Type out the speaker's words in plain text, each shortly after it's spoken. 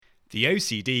The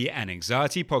OCD and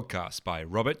Anxiety Podcast by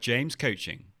Robert James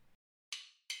Coaching.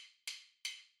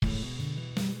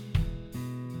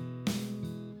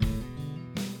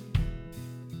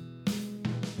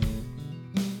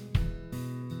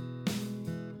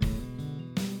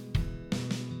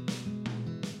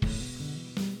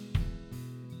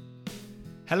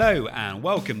 Hello and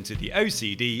welcome to the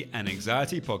OCD and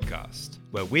Anxiety Podcast,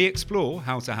 where we explore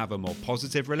how to have a more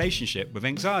positive relationship with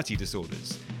anxiety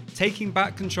disorders, taking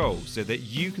back control so that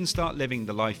you can start living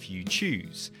the life you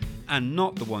choose and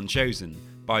not the one chosen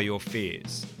by your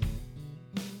fears.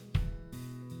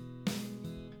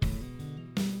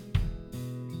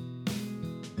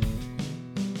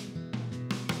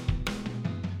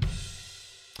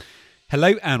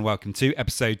 Hello and welcome to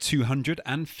episode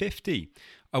 250.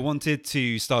 I wanted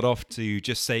to start off to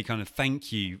just say kind of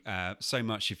thank you so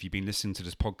much if you've been listening to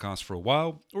this podcast for a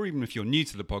while, or even if you're new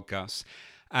to the podcast.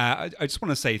 I just want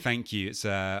to say thank you.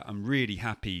 I'm really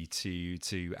happy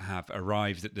to have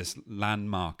arrived at this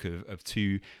landmark of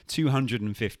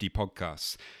 250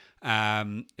 podcasts.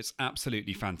 It's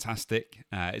absolutely fantastic.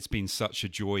 It's been such a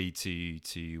joy to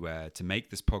make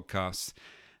this podcast,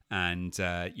 and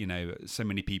so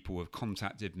many people have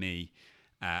contacted me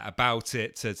about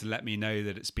it to let me know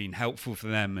that it's been helpful for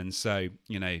them, and so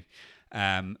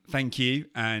thank you,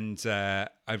 and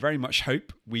I very much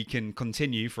hope we can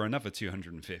continue for another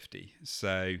 250.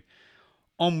 So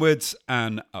onwards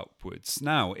and upwards.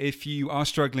 Now, if you are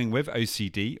struggling with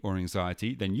OCD or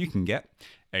anxiety, then you can get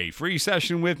a free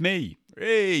session with me.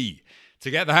 Hey! To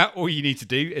get that, all you need to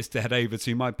do is to head over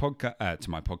to my website,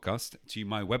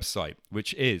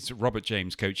 which is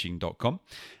robertjamescoaching.com.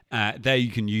 There you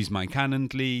can use my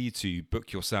Calendly to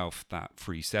book yourself that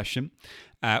free session.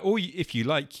 Or if you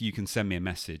like, you can send me a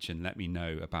message and let me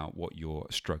know about what you're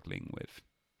struggling with.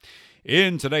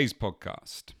 In today's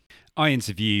podcast, I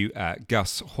interview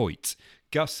Gus Hoyt.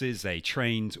 Gus is a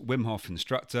trained Wim Hof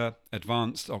instructor,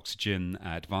 advanced oxygen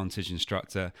advantage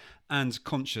instructor, and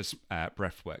conscious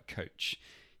breathwork coach.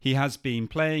 He has been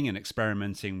playing and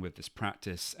experimenting with this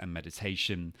practice and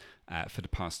meditation for the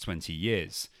past 20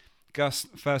 years. Gus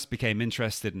first became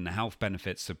interested in the health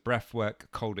benefits of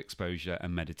breathwork, cold exposure,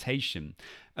 and meditation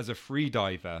as a free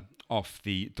diver off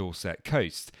the Dorset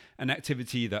coast, an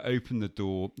activity that opened the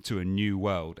door to a new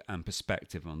world and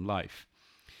perspective on life.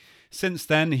 Since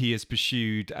then, he has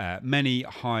pursued many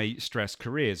high-stress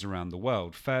careers around the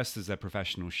world, first as a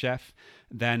professional chef,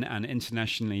 then an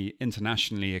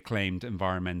internationally acclaimed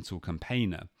environmental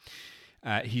campaigner.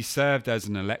 He served as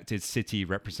an elected city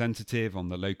representative on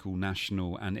the local,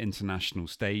 national and international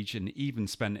stage, and even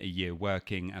spent a year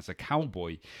working as a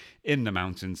cowboy in the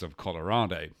mountains of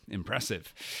Colorado.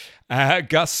 Impressive.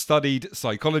 Gus studied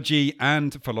psychology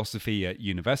and philosophy at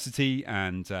university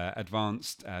and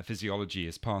advanced physiology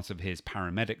as part of his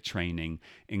paramedic training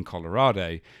in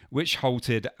Colorado, which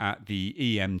halted at the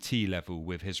EMT level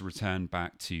with his return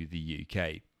back to the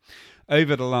UK.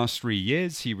 Over the last 3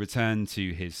 years, he returned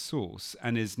to his source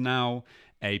and is now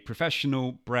a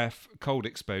professional breath, cold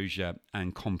exposure,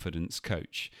 and confidence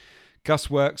coach. Gus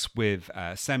works with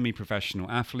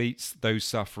semi-professional athletes, those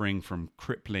suffering from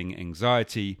crippling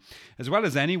anxiety, as well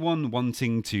as anyone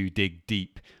wanting to dig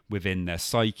deep within their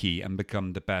psyche and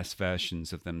become the best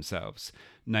versions of themselves,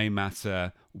 no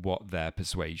matter what their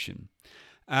persuasion.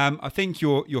 I think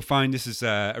you'll find this is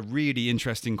a really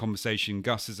interesting conversation.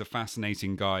 Gus is a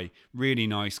fascinating guy, really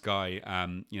nice guy.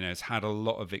 Has had a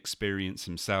lot of experience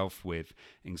himself with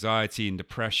anxiety and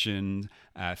depression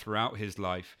throughout his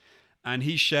life, and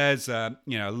he shares a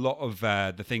lot of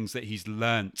the things that he's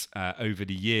learnt over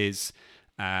the years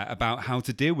about how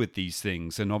to deal with these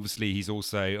things. And obviously, he's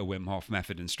also a Wim Hof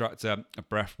method instructor, a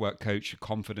breathwork coach, a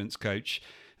confidence coach.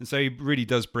 And so he really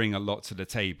does bring a lot to the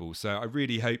table. So I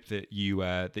really hope that you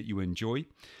enjoy.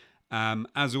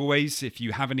 As always, if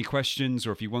you have any questions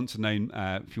or if you want to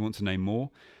know more,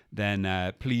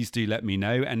 then please do let me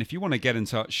know. And if you want to get in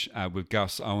touch with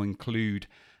Gus, I'll include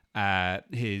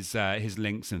his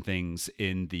links and things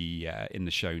in the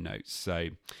show notes, so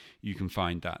you can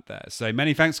find that there. So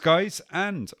many thanks, guys,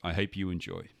 and I hope you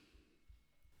enjoy.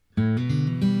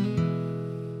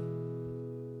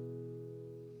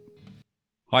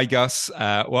 Hi, Gus.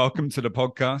 Welcome to the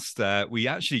podcast. We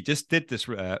actually just did this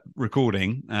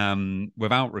recording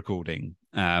without recording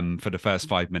for the first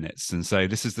 5 minutes, and so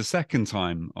this is the second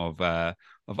time of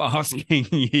asking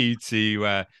you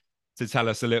to tell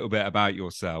us a little bit about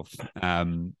yourself.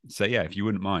 So yeah, if you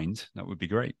wouldn't mind, that would be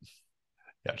great.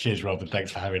 Yeah, cheers, Rob, and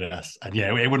thanks for having us. And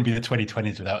yeah, it wouldn't be the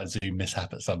 2020s without a Zoom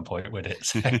mishap at some point, would it?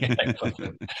 So,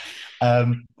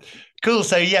 cool.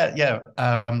 So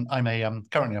I'm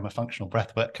currently a functional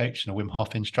breathwork coach and a Wim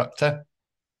Hof instructor.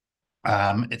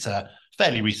 It's a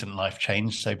fairly recent life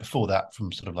change. So before that,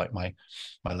 from sort of like my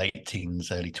late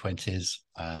teens, early 20s,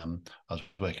 I was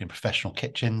working in professional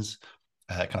kitchens,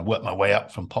 kind of worked my way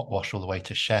up from pot wash all the way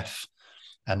to chef,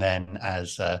 and then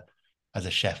as a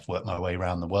chef, worked my way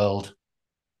around the world.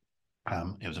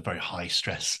 It was a very high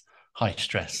stress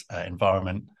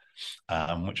environment,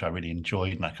 which I really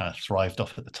enjoyed and I kind of thrived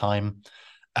off at the time.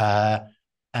 Uh,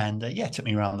 and yeah, it took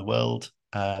me around the world.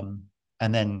 And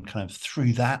then kind of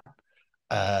through that,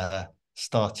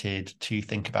 started to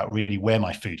think about really where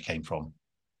my food came from.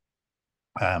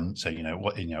 So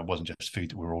it wasn't just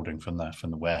food that we were ordering from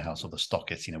the warehouse or the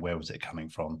stockist. Where was it coming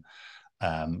from?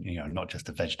 Not just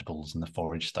the vegetables and the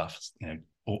forage stuff.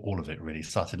 All of it really.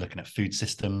 Started looking at food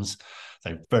systems.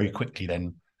 So very quickly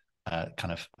then,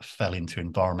 kind of fell into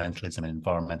environmentalism and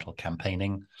environmental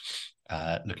campaigning.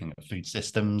 Looking at food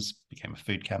systems, became a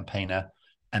food campaigner,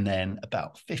 and then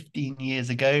about 15 years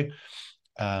ago,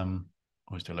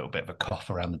 always do a little bit of a cough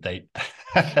around the date.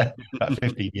 About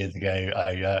 15 years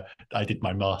ago, I did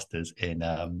my master's in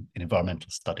environmental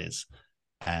studies,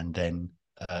 and then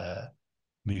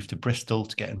moved to Bristol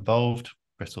to get involved.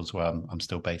 Bristol's where I'm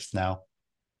still based now,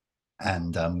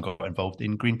 and got involved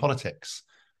in green politics,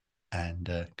 and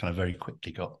kind of very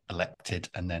quickly got elected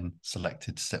and then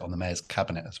selected to sit on the mayor's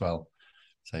cabinet as well.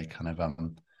 So kind of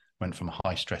went from a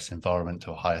high stress environment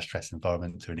to a higher stress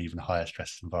environment to an even higher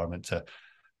stress environment to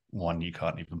one you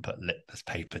can't even put litmus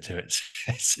paper to. It's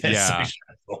so Yeah,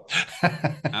 stressful.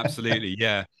 absolutely.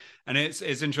 Yeah. And it's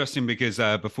interesting because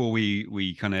before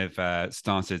we kind of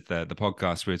started the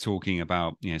podcast, we were talking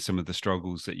about, some of the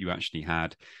struggles that you actually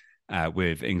had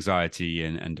with anxiety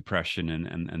and depression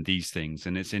and these things.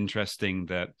 And it's interesting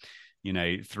that,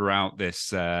 throughout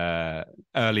this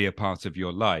earlier part of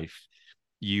your life,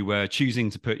 you were choosing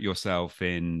to put yourself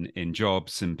in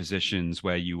jobs and positions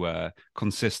where you were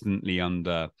consistently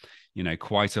under,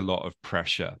 quite a lot of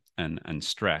pressure and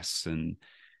stress. And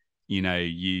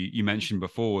you mentioned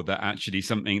before that actually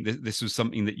this was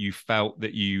something that you felt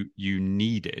that you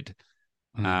needed.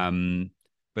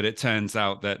 But it turns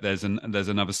out that there's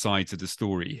another side to the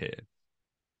story here.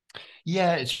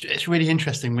 Yeah, it's really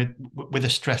interesting with a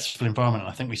stressful environment.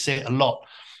 I think we see it a lot,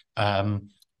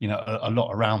 a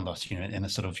lot around us. In a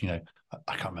sort of,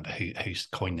 I can't remember who's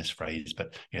coined this phrase,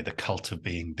 but the cult of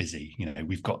being busy.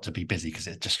 We've got to be busy because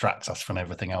it distracts us from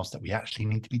everything else that we actually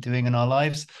need to be doing in our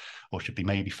lives, or should be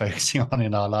maybe focusing on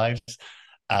in our lives.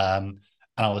 And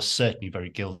I was certainly very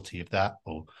guilty of that,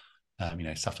 or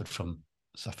suffered from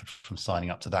signing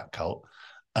up to that cult.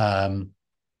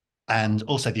 And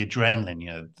also the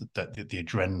adrenaline, the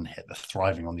adrenaline hit, the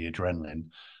thriving on the adrenaline,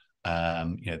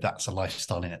 that's a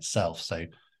lifestyle in itself. So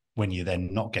when you're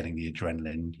then not getting the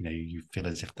adrenaline, you feel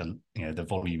as if the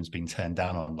volume's been turned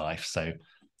down on life. So,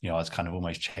 I was kind of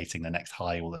almost chasing the next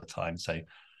high all the time. So,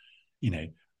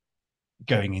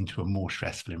 going into a more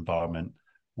stressful environment,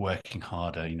 working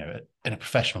harder, in a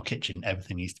professional kitchen,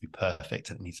 everything needs to be perfect,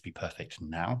 and it needs to be perfect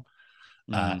now.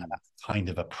 And that's kind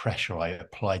of a pressure I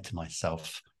applied to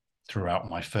myself throughout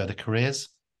my further careers,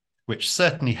 which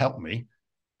certainly helped me,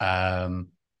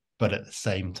 but at the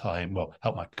same time,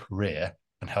 helped my career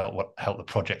and helped the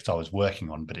projects I was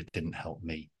working on, but it didn't help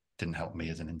me. Didn't help me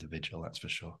as an individual, that's for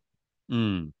sure.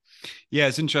 Yeah,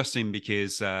 it's interesting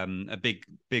because a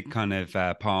big kind of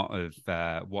part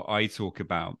of what I talk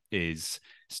about is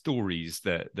stories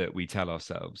that we tell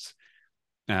ourselves.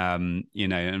 And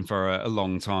for a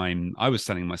long time, I was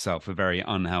telling myself a very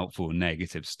unhelpful,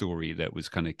 negative story that was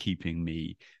kind of keeping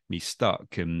me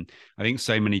stuck. And I think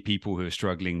so many people who are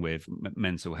struggling with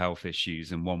mental health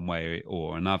issues in one way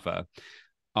or another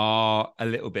are a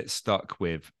little bit stuck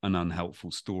with an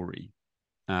unhelpful story.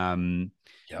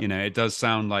 It does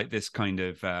sound like this kind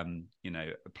of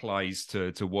applies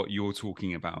to what you're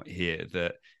talking about here,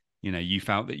 that you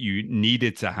felt that you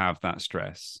needed to have that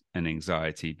stress and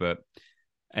anxiety, but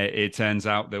it turns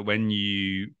out that when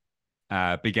you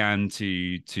began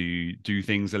to do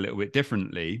things a little bit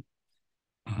differently,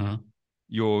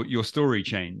 your story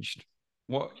changed.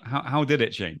 How did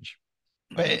it change?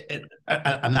 But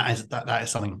and that is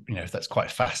something that's quite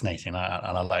fascinating.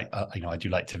 I like I do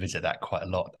like to visit that quite a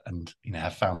lot, and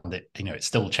have found it it's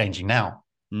still changing now.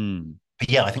 But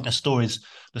yeah, I think the stories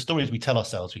we tell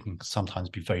ourselves, we can sometimes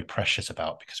be very precious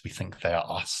about because we think they are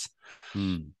us, but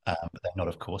they're not.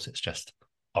 Of course, it's just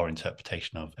our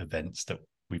interpretation of events that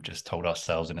we've just told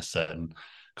ourselves in a certain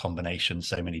combination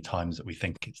so many times that we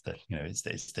think it's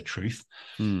the truth.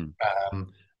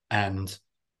 And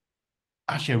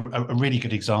actually, a really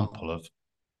good example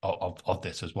of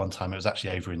this was one time. It was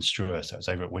actually over in Struer, so it was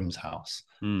over at Wim's house.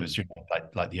 It was during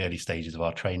like the early stages of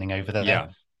our training over there. Yeah.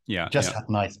 Yeah. Just Yeah. had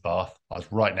an ice bath. I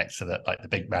was right next to the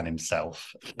big man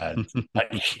himself, and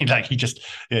like he just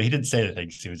he didn't say anything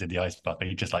because he was in the ice bath, but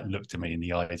he just like looked at me in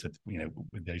the eyes with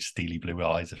with those steely blue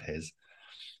eyes of his.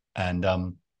 And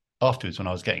afterwards, when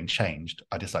I was getting changed,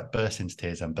 I just like burst into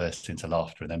tears and burst into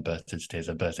laughter, and then burst into tears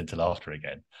and burst into laughter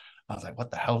again. I was like, "What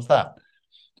the hell's that?"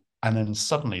 And then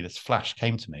suddenly this flash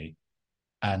came to me,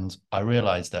 and I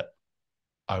realized that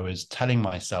I was telling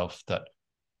myself that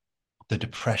the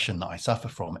depression that I suffer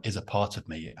from is a part of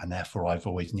me, and therefore I've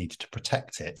always needed to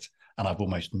protect it. And I've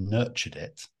almost nurtured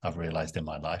it. I've realized in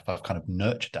my life, I've kind of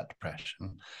nurtured that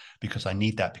depression because I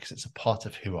need that because it's a part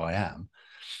of who I am.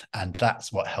 And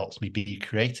that's what helps me be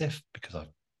creative because I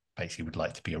basically would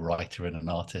like to be a writer and an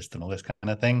artist and all this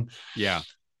kind of thing. Yeah.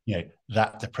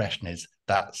 That depression is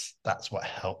that's what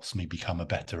helps me become a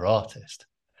better artist,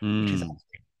 which is Mm. absolutely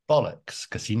bollocks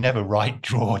because you never write,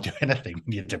 draw, or do anything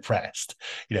when you're depressed.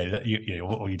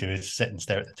 All you do is sit and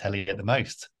stare at the telly at the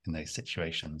most in those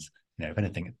situations. If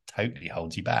anything, it totally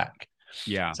holds you back.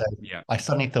 Yeah. So Yeah. I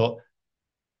suddenly thought,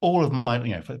 all of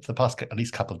my, for the past at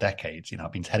least couple of decades,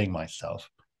 I've been telling myself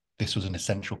this was an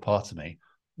essential part of me.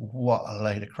 What a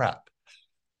load of crap.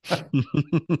 Yeah,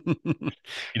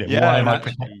 Why and am I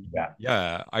protecting actually, that?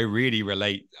 yeah, I really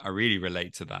relate. I really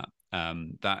relate to that.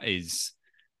 That is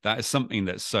something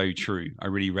that's so true. I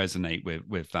really resonate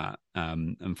with that.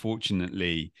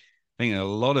 Unfortunately, I think a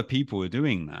lot of people are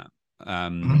doing that.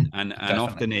 And Definitely.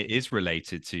 often it is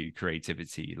related to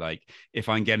creativity. Like if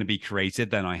I'm going to be creative,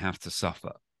 then I have to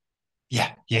suffer.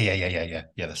 Yeah.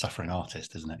 The suffering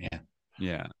artist, isn't it? Yeah.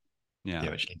 Yeah, yeah.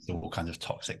 Yeah, which leads to all kinds of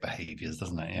toxic behaviors,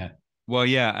 doesn't it? Yeah. Well,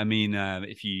 yeah. I mean,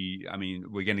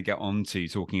 we're going to get on to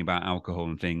talking about alcohol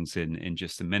and things in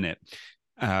just a minute.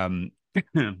 Um,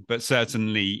 but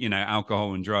certainly,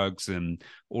 alcohol and drugs and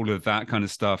all of that kind of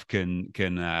stuff can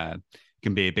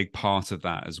be a big part of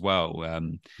that as well.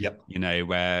 Yep.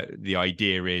 Where the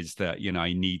idea is that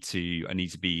I need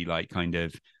to be like kind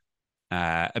of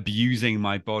abusing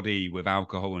my body with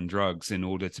alcohol and drugs in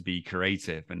order to be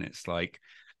creative, and it's like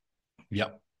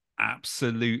Yep.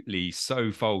 absolutely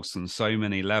so false on so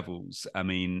many levels. I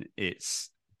mean,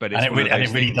 but And it's one of it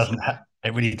those really things.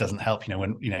 doesn't help,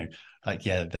 when, like,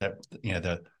 yeah,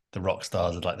 the rock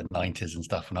stars of like the 90s and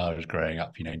stuff when I was growing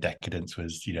up, decadence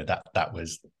was, that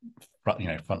was front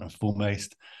and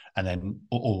foremost. And then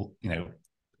all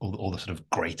the sort of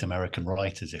great American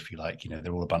writers, if you like,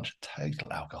 they're all a bunch of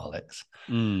total alcoholics.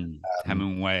 Um,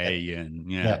 Hemingway and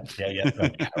yeah, yeah.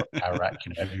 Like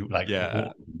Kerouac, like yeah,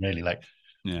 really like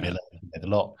yeah, Miller, a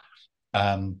lot.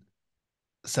 Um,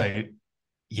 so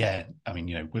yeah, I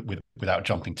mean, without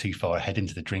jumping too far ahead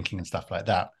into the drinking and stuff like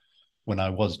that, when I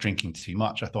was drinking too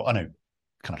much, I thought, I know,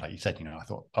 kind of like you said, I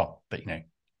thought, oh, but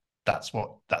that's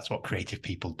what creative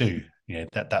people do.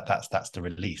 That's the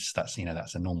release. That's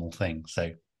a normal thing.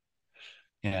 So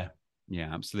yeah,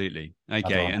 yeah, absolutely. another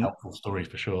Okay, and unhelpful story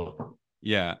for sure.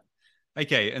 yeah,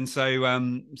 okay, and so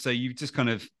you've just kind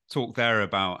of talked there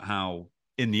about how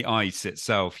in the ice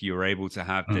itself you were able to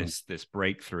have Mm. this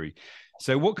breakthrough.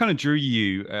 So what kind of drew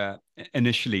you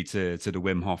initially to the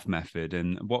Wim Hof method,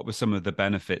 and what were some of the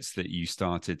benefits that you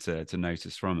started to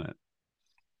notice from it?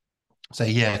 So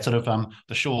yeah, sort of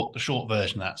the short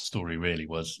version of that story really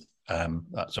was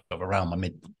sort of around my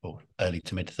mid or early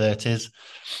to mid 30s.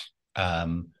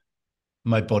 Um,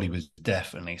 my body was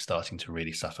definitely starting to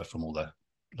really suffer from all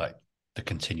the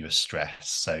continuous stress.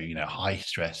 So high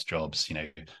stress jobs,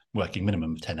 working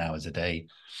minimum of 10 hours a day,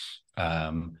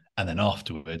 and then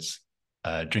afterwards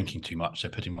drinking too much, so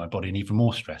putting my body in even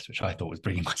more stress, which I thought was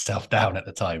bringing myself down at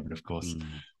the time. But of course,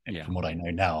 Yeah, from what I know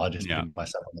now, I just yeah. putting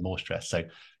myself under more stress. So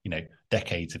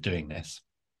decades of doing this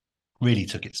really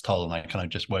took its toll, and I kind of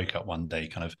just woke up one day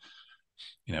kind of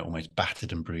almost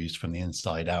battered and bruised from the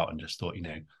inside out, and just thought,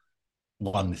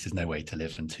 one, this is no way to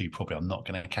live, and two, probably I'm not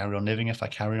going to carry on living if I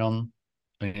carry on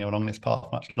along this path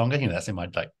much longer. That's in my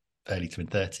like early to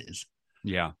mid 30s.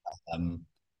 Yeah. um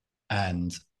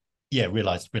and yeah,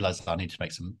 realized that I need to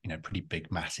make some pretty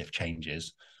big massive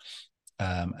changes.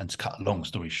 And to cut a long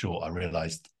story short, I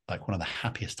realized like one of the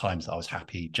happiest times that I was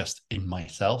happy just in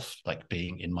myself, like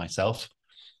being in myself,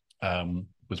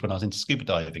 was when I was into scuba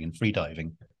diving and free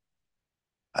diving.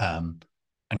 And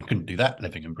couldn't do that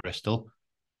living in Bristol.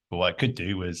 But what I could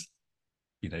do was,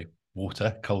 you know,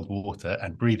 water, cold water,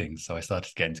 and breathing. So I started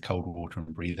to get into cold water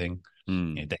and breathing,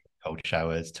 Mm. cold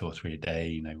showers, 2 or 3 a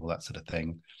day, all that sort of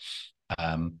thing.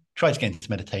 Tried to get into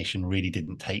meditation, really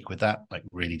didn't take with that, like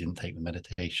really didn't take with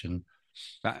meditation.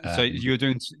 So Um, you were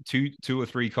doing two or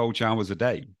three cold showers a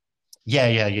day.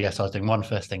 yeah. So I was doing one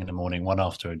first thing in the morning, one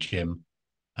after a gym,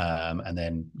 and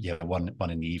then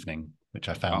one in the evening. which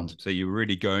I Wow. found. So you were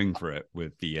really going for it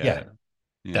with the Yeah,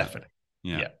 yeah. definitely.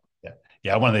 Yeah. Yeah, yeah,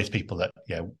 yeah. One of those people that,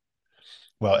 yeah,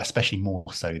 well, especially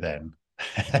more so then,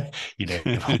 you know,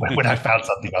 when I found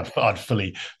something, I'd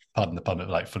fully, pardon the pun,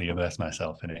 like fully immerse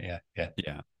myself in it. Yeah, yeah,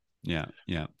 Yeah. Yeah.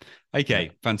 Yeah. yeah,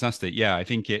 Okay. Fantastic. Yeah. I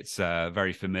think it's a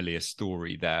very familiar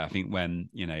story there. I think when,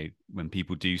 when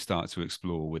people do start to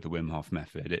explore with the Wim Hof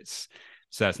method, it's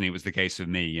certainly it was the case for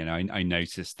me. I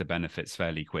noticed the benefits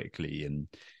fairly quickly and,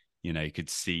 you could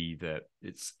see that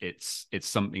it's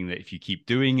something that if you keep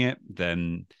doing it,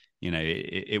 then,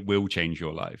 it will change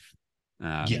your life.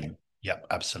 yeah, Um, yeah,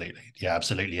 absolutely. Yeah,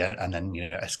 absolutely. And then,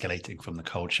 escalating from the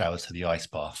cold showers to the ice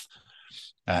bath.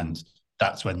 mm, And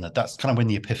that's kind of when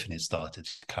the epiphanies started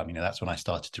to come. That's when I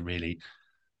started to really,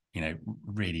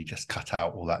 really just cut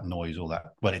out all that noise, all that.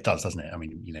 Well, it does, doesn't it? I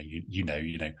mean,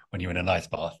 when you're in a nice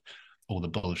bath, all the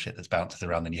bullshit that's bounces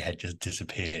around in your head just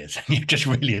disappears, and you're just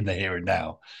really in the here and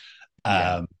now.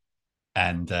 yeah. Um,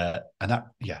 and that,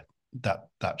 yeah,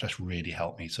 that just really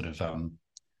helped me sort of,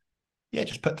 yeah,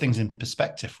 just put things in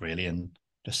perspective, really, and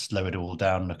just slow it all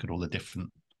down, look at all the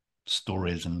different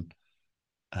stories, and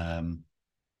um,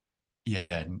 yeah,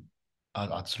 and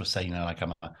I'd sort of say, like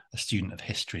I'm a student of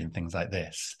history and things like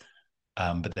this.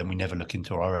 But then we never look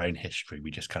into our own history. We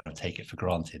just kind of take it for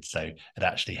granted. So it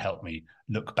actually helped me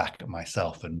look back at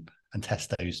myself and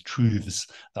test those truths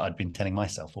that I'd been telling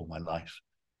myself all my life,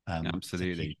 to keep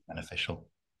Absolutely. beneficial.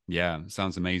 Yeah,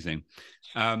 sounds amazing.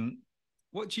 Um,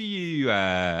 what do you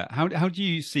how do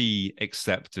you see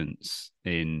acceptance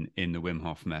in the Wim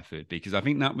Hof method? Because I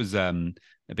think that was a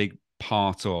big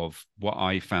part of what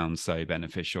I found so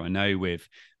beneficial. I know with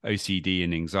OCD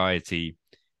and anxiety,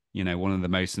 one of the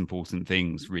most important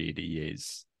things really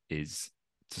is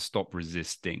to stop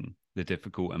resisting the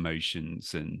difficult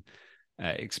emotions and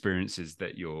experiences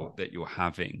that you're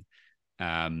having.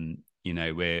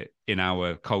 We're in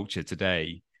our culture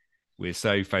today, we're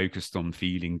so focused on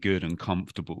feeling good and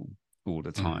comfortable all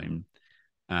the Mm. time.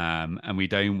 And we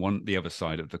don't want the other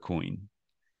side of the coin.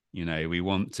 We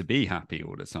want to be happy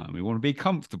all the time. We want to be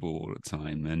comfortable all the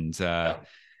time. And, Yeah.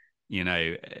 you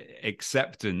know,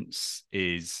 acceptance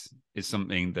is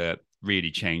something that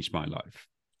really changed my life.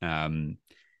 Um,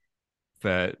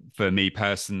 for me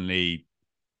personally,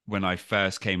 when I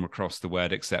first came across the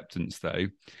word acceptance, though,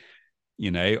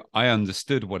 I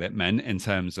understood what it meant in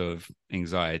terms of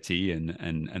anxiety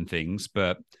and things,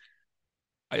 but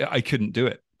I couldn't do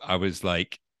it. I was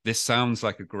like, this sounds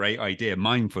like a great idea,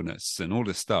 mindfulness and all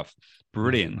this stuff,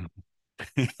 brilliant.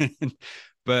 Mm-hmm.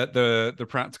 But the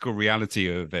practical reality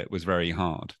of it was very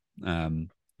hard.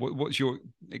 What's your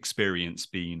experience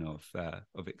been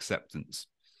of acceptance?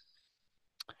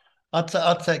 I'd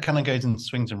say it kind of goes in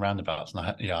swings and roundabouts, and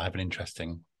I have an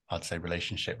interesting, I'd say,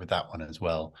 relationship with that one as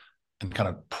well. And kind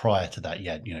of prior to that,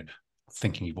 yeah,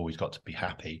 thinking you've always got to be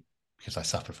happy, because I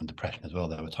suffered from depression as well.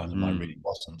 There were times when I really Mm,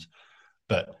 wasn't.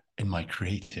 But in my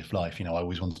creative life, I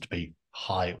always wanted to be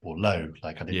high or low.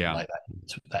 Like I didn't yeah. like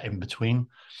that in between.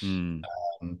 Mm,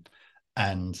 Um,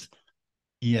 and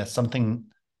yeah, something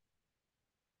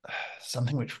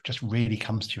which just really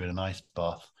comes to you in an ice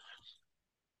bath.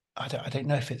 I don't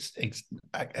know if it's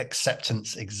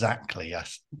acceptance exactly.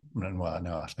 Well,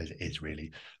 no, I suppose it is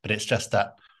really, but it's just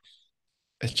that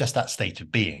state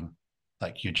of being.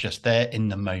 Like you're just there in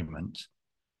the moment.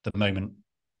 The moment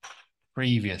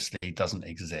previously doesn't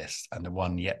exist, and the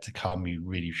one yet to come you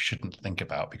really shouldn't think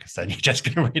about, because then you're just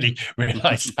going to really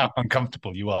realize how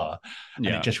uncomfortable you are, and it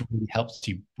yeah. just really helps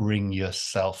you bring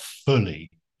yourself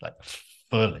like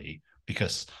fully,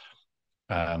 because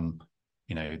um,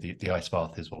 the ice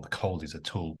bath is, well, the cold is a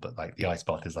tool, but like the ice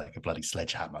bath is like a bloody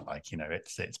sledgehammer. Like,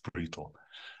 it's brutal.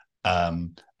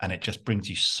 And it just brings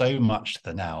you so much to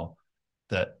the now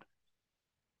that,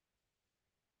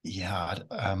 yeah,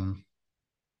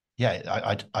 yeah,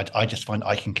 I just find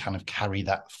I can kind of carry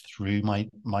that through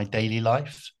my daily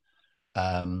life.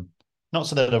 Um, Not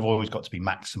so that I've always got to be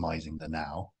maximizing the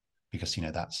now, because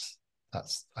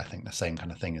that's I think the same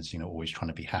kind of thing as always trying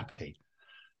to be happy.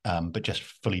 But just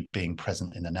fully being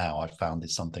present in the now, I've found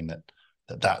is something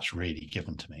that's really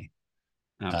given to me.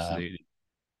 Um, Absolutely.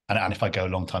 and if I go a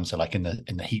long time, so like in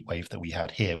the heat wave that we had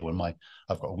here,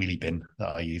 I've got a wheelie bin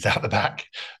that I use out the back,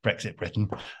 Brexit Britain,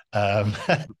 um,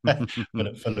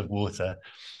 full of water,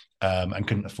 and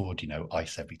couldn't afford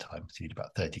ice every time. So you need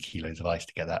about 30 kilos of ice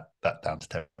to get that down to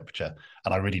temperature.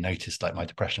 And I really noticed like my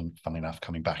depression, funnily enough,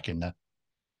 coming back in the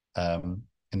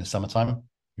summertime.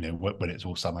 When it's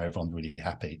all summer, everyone's really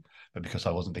happy, but because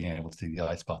I wasn't being able to do the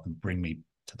ice bath and bring me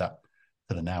to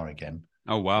the now again,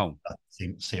 Oh wow. I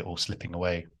see it all slipping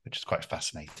away, which is quite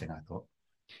fascinating, I thought.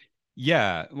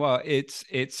 Yeah, well, it's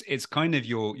kind of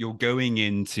you're going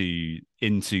into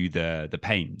the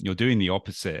pain. You're doing the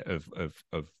opposite of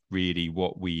really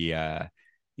what we are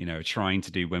trying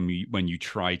to do when you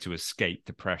try to escape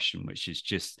depression, which is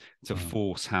just to Mm.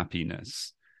 force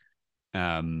happiness,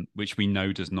 which we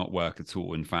know does not work at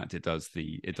all. In fact, it does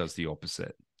the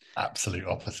opposite. Absolute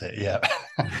opposite. Yeah.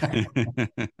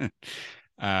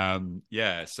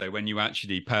 Yeah, so when you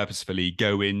actually purposefully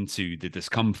go into the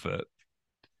discomfort,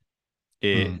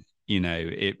 it Mm.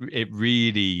 it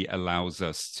really allows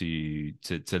us to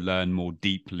learn more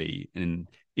deeply and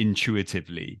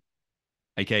intuitively.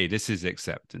 Okay, this is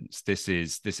acceptance. This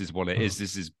is what it is. Mm.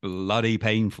 This is bloody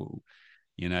painful.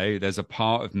 There's a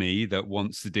part of me that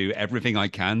wants to do everything I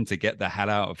can to get the hell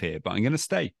out of here, but I'm going to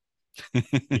stay.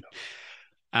 Yeah.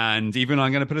 And even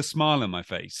I'm going to put a smile on my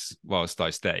face whilst I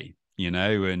stay,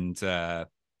 and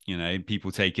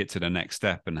people take it to the next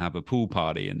step and have a pool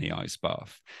party in the ice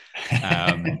bath.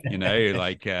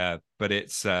 But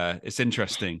it's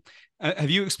interesting. Have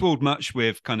you explored much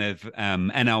with kind of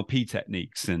NLP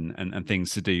techniques and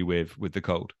things to do with the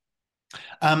cold?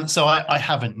 So I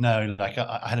haven't, no. Like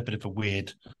I had a bit of a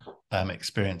weird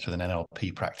experience with an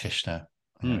NLP practitioner,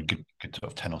 a Mm, good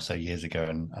sort of 10 or so years ago,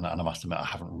 and I must admit I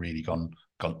haven't really gone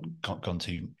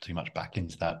too much back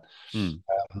into that. mm,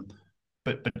 Um,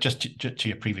 but just to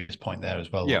your previous point there as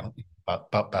yeah. well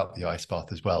about the ice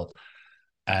bath as well,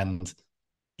 and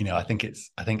I think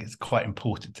it's quite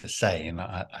important to say, and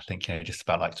I think just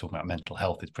about like talking about mental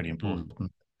health is pretty Mm,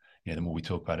 important. The more we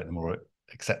talk about it, the more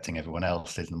accepting everyone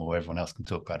else is, and the more everyone else can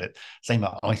talk about it. Same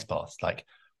about ice baths. Like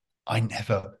I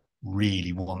never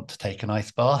really want to take an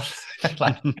ice bath.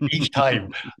 Like each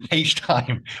time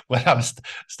when I'm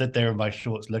stood there in my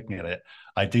shorts looking at it,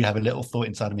 I do have a little thought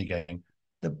inside of me going,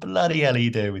 "The bloody hell are you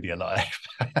doing with your life?"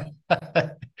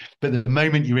 But the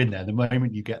moment you're in there, the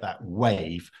moment you get that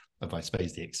wave of, I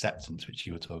suppose, the acceptance which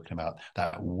you were talking about,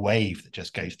 that wave that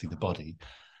just goes through the body,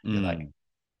 you're like, mm.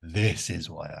 "This is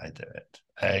why I do it."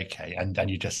 Okay, and then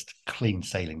you just clean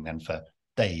sailing then for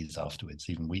days afterwards,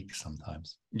 even weeks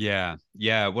sometimes. Yeah,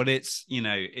 yeah. Well, it's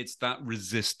that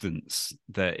resistance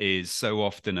that is so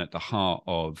often at the heart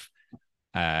of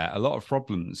a lot of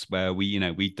problems where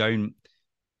we don't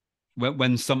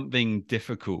when something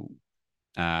difficult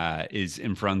is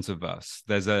in front of us.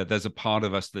 There's a part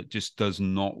of us that just does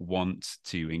not want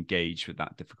to engage with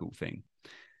that difficult thing.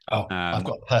 Oh, I've Um,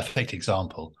 got a perfect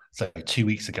example. So 2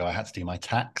 weeks ago, I had to do my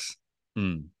tax.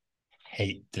 mm,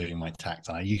 Hate doing my tax.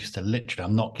 And I used to literally,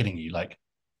 I'm not kidding you, like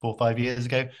 4 or 5 years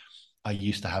ago, I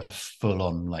used to have full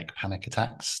on like panic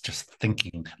attacks, just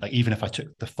thinking, like, even if I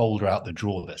took the folder out the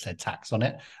drawer that said tax on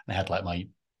it and I had like my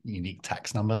unique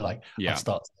tax number, like I'd yeah.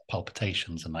 start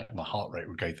palpitations and like my heart rate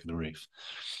would go through the roof.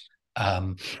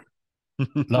 Um,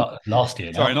 last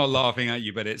year Sorry, now. not laughing at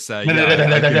you, but it's No, no, yeah, no, no,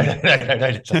 no, I no, no, can. no, no, no,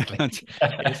 exactly.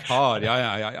 It's hard.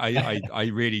 I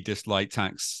really dislike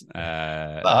tax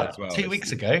as But well. two It's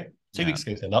weeks ago, two yeah, weeks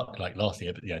ago, so not like last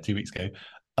year, but yeah, 2 weeks ago,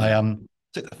 I yeah,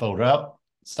 took the folder out,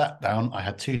 sat down. I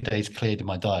had 2 days cleared in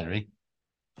my diary.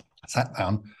 I sat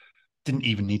down, didn't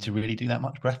even need to really do that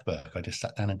much breath work. I just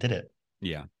sat down and did it.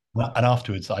 yeah, And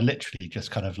afterwards, I literally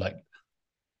just kind of like,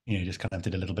 just kind of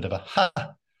did a little bit of a, ha,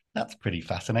 that's pretty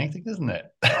fascinating, isn't it?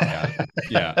 yeah,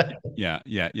 yeah, yeah,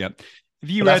 yeah, yeah. Have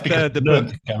you But that's read because the we learned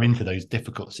book? to go into those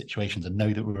difficult situations and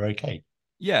know that we're okay.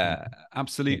 Yeah,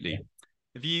 absolutely.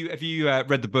 Have you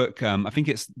read the book? I think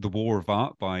it's The War of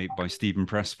Art by Stephen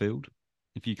Pressfield.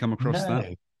 If you come across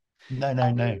that, No, no,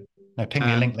 no, no. No, ping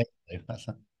me a link um, later. That's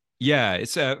a, yeah,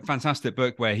 it's a fantastic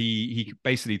book where he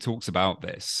basically talks about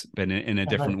this, but in a oh, right.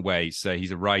 different way. So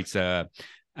he's a writer,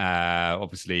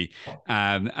 obviously,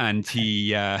 and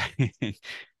he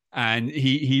and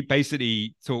he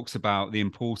basically talks about the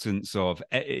importance of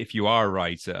if you are a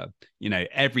writer,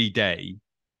 every day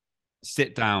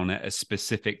sit down at a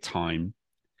specific time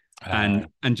Uh,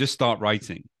 and just start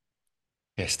writing.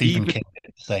 yeah, Stephen Even King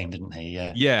did the same, didn't he?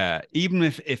 Yeah. yeah, even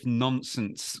if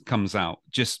nonsense comes out,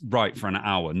 just write for an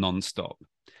hour nonstop.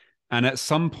 And at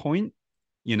some point,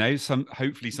 some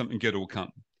hopefully something good will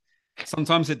come.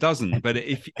 Sometimes it doesn't, but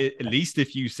if at least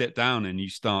if you sit down and you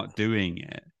start doing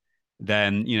it,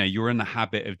 then you're in the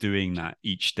habit of doing that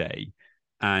each day,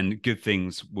 and good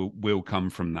things will come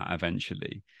from that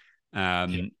eventually. Yeah.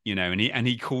 And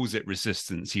he calls it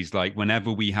resistance. He's like,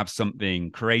 whenever we have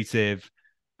something creative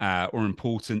or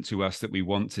important to us that we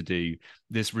want to do,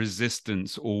 this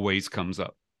resistance always comes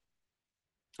up.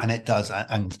 And it does.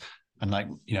 And like,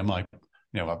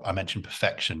 I mentioned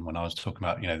perfection when I was talking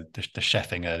about, the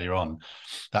chefing earlier on.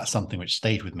 That's something which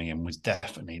stayed with me and was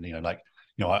definitely,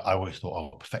 I always thought,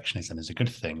 oh, perfectionism is a good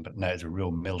thing, but no, it's a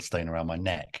real millstone around my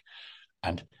neck.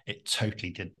 And it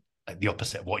totally did like the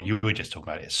opposite of what you were just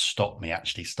talking about. It stopped me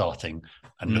actually starting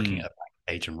and looking Mm. at a back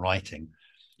page and writing,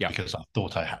 Yeah. because I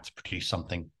thought I had to produce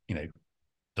something,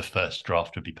 the first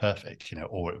draft would be perfect,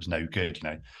 or it was no good.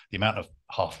 The amount of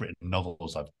half-written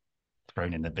novels I've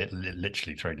thrown in the bin,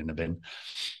 literally thrown in the bin,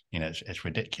 it's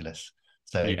ridiculous.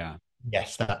 So Yeah.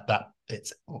 yes, that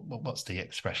it's what's the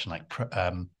expression like?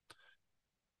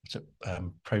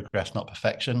 Progress, not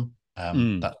perfection.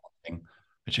 Mm. That thing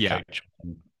which a Yeah. coach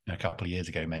a couple of years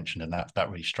ago mentioned, and that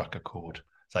really struck a chord.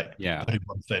 It's like Yeah. putting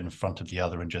one foot in front of the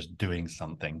other and just doing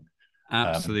something.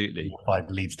 Absolutely.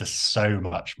 Leads to so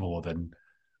much more than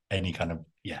any kind of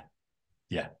yeah.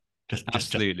 Just do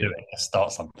Absolutely. it. Just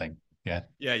start something. Yeah.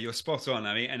 Yeah, you're spot on.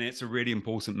 I mean, and it's a really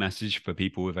important message for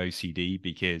people with OCD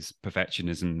because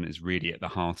perfectionism is really at the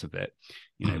heart of it.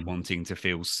 Wanting to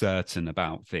feel certain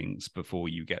about things before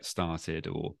you get started,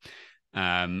 or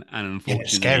and Yeah,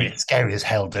 it's scary. unfortunately, It's scary as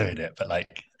hell doing it, but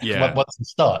like yeah, once you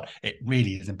start, it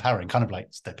really is empowering. Kind of like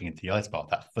stepping into the ice bath.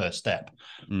 That first step,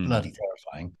 mm, bloody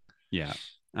terrifying. yeah,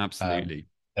 Um, absolutely,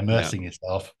 yeah, Immersing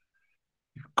yourself,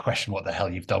 question what the hell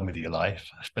you've done with your life,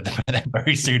 but then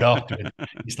very soon afterwards,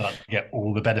 you start to get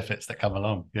all the benefits that come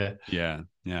along. Yeah. yeah,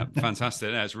 yeah,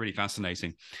 fantastic. That's really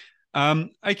fascinating.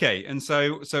 Okay, and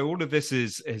so all of this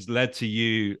is has led to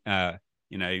you,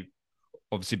 you know,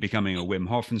 obviously becoming a Wim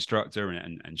Hof instructor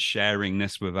and sharing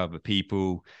this with other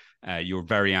people. You're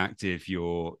very active.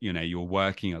 You're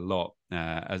working a lot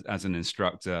as an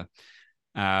instructor.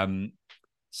 Um,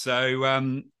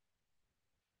 so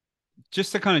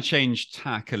just to kind of change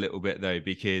tack a little bit though,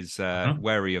 because Mhm.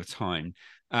 wary of time.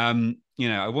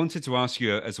 I wanted to ask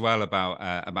you as well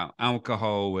about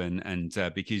alcohol and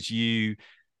because you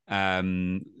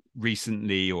um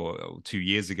recently or 2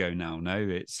 years ago now, no,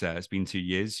 it's been 2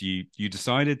 years. You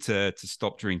decided to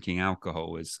stop drinking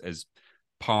alcohol as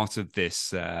part of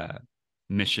this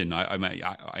mission. I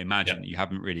Yeah. imagine you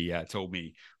haven't really told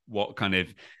me what kind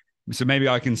of, so maybe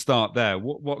I can start there.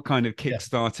 What kind of Yeah.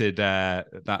 kick-started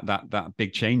that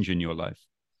big change in your life?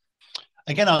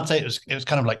 Again, I'd say it was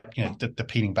kind of like the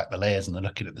peeling back the layers and the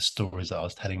looking at the stories that I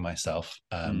was telling myself.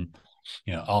 Mm,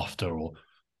 After or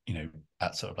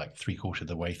at sort of like three-quarter of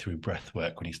the way through breath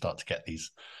work, when you start to get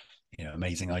these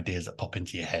amazing ideas that pop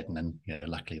into your head, and then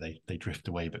luckily they drift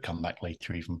away but come back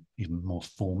later even more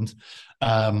formed.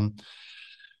 But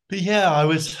yeah, I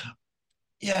was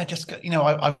just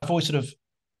I've always sort of,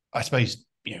 I suppose,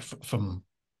 from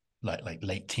like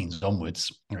late teens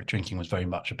onwards, drinking was very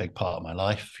much a big part of my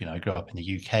life. I grew up in the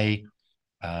UK.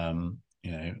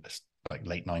 It's like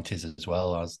late 90s as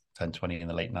well. I was 10, 20 in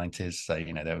the late 90s. So,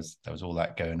 there was all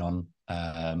that going on.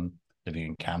 Living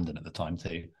in Camden at the time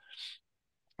too.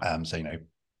 So,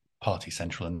 party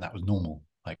central, and that was normal.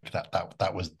 Like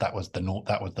that was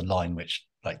the line which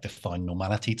like defined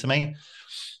normality to me.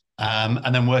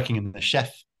 And then working in the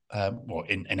chef, or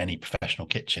in any professional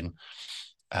kitchen,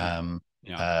 yeah, um,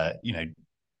 yeah, uh, you know,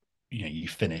 you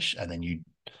finish and then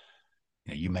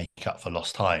you make up for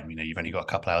lost time. You've only got a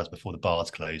couple hours before the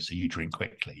bars close, so you drink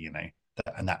quickly.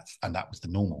 And that was the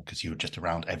normal, because you were just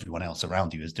around, everyone else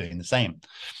around you is doing the same.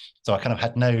 So I kind of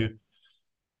had no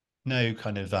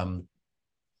kind of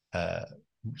uh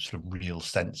sort of real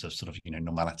sense of sort of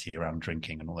normality around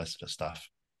drinking and all this sort of stuff.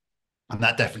 And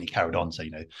that definitely carried on. So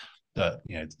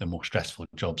the more stressful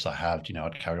jobs I had,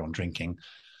 I'd carry on drinking.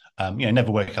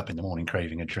 Never woke up in the morning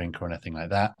craving a drink or anything like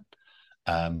that.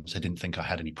 So I didn't think I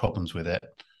had any problems with it.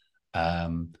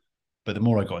 But the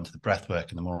more I got into the breath work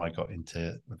and the more I got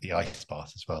into the ice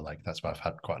bath as well, like that's where I've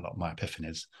had quite a lot of my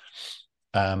epiphanies.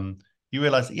 You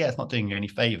realize that, it's not doing you any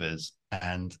favors,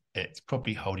 and it's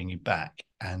probably holding you back.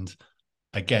 And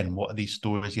again, what are these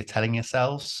stories you're telling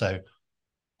yourselves? So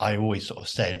I always sort of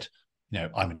said,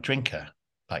 I'm a drinker.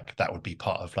 Like that would be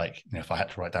part of, like, if I had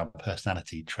to write down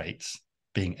personality traits,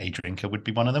 being a drinker would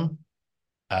be one of them.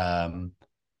 And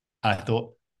I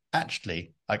thought,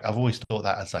 actually, like I've always thought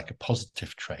that as like a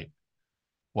positive trait.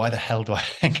 Why the hell do I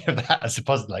think of that as a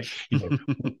positive? Like,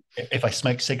 if I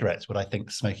smoke cigarettes, would I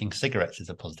think smoking cigarettes is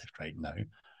a positive trait? No.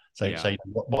 So, yeah,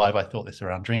 why have I thought this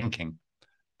around drinking?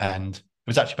 And it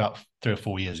was actually about 3 or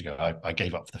 4 years ago, I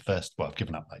gave up for the first. Well, I've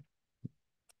given up like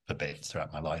for bits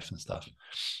throughout my life and stuff.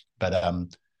 But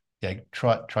yeah,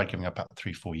 tried giving up about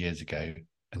 3 or 4 years ago,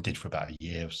 and did for about a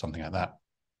year or something like that,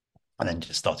 and then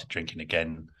just started drinking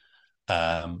again,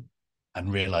 and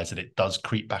realized that it does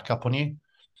creep back up on you.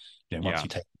 Once yeah, you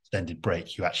take an extended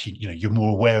break, you actually, you're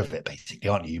more aware of it, basically,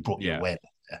 aren't you? You brought your yeah, awareness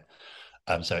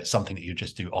there. So it's something that you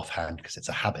just do offhand because it's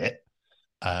a habit.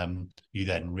 You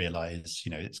then realize,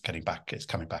 it's coming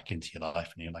back into your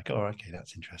life, and you're like, oh, okay,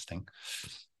 that's interesting.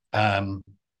 But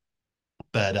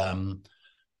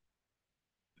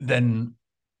then,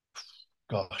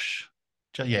 gosh,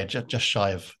 yeah, just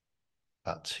shy of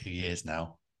about 2 years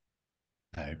now.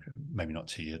 No, maybe not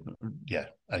 2 years. Yeah.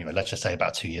 Anyway, let's just say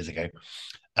about 2 years ago,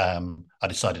 I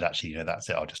decided actually, that's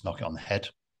it. I'll just knock it on the head,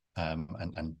 and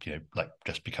like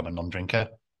just become a non-drinker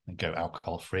and go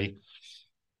alcohol free.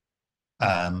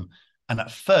 And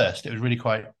at first, it was really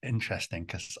quite interesting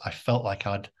because I felt like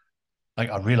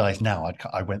I realized now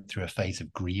I went through a phase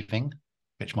of grieving,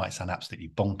 which might sound absolutely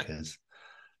bonkers,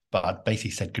 but I'd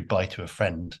basically said goodbye to a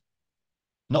friend,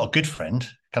 not a good friend,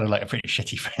 kind of like a pretty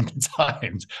shitty friend at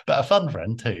times, but a fun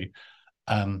friend too,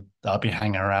 that I've been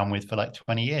hanging around with for like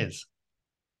 20 years,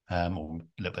 or a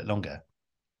little bit longer.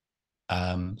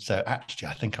 So actually,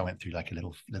 I think I went through like a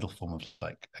little form of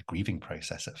like a grieving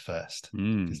process at first,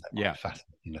 which is like quite Yeah.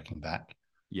 fascinating looking back.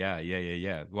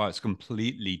 Yeah. Well, it's a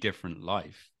completely different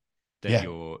life that Yeah.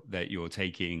 you're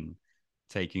taking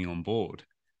on board.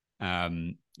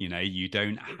 You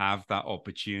don't have that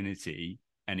opportunity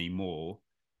anymore.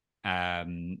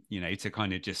 To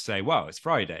kind of just say, well, it's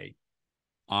Friday.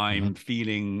 Mhm. I'm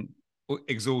feeling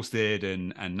exhausted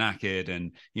and knackered,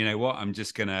 and you know what? I'm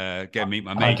just gonna go meet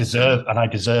my mates, and I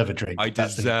deserve a I drink.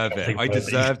 That's the deserve it. I think I word that you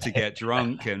deserve to say. get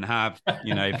drunk and have,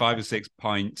 5 or 6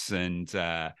 pints and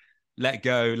let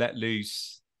go, let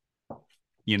loose.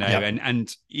 Yeah.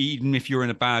 And even if you're in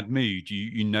a bad mood,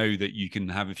 you know that you can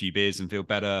have a few beers and feel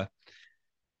better.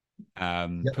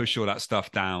 Yep. Push all that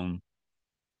stuff down.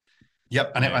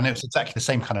 Yep. You know, And it was exactly the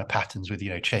same kind of patterns with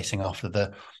chasing after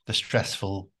the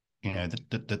stressful,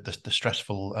 the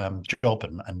stressful job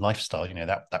and lifestyle.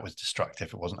 That was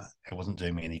destructive. It wasn't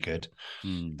doing me any good.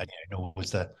 mm, And nor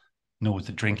was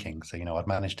the drinking. So I'd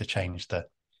managed to change the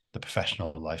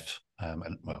professional life.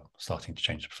 And, well, starting to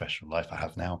change the professional life I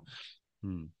have now.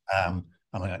 mm. And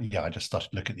I just started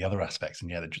to look at the other aspects,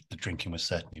 and the drinking was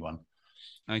certainly one.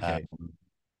 Um, Okay.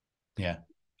 yeah.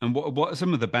 And what are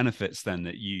some of the benefits then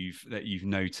that you've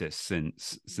noticed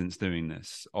since doing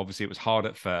this? Obviously, it was hard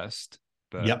at first,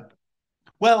 but Yep.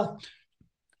 Well,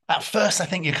 at first, I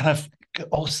think you're kind of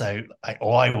also,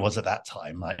 or I was at that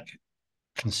time, like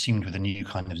consumed with a new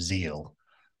kind of zeal.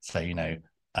 So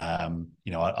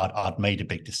I'd made a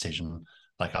big decision.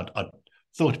 Like I'd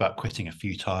thought about quitting a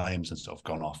few times and sort of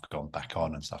gone back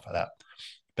on and stuff like that.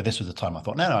 But this was the time I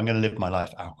thought, no, I'm going to live my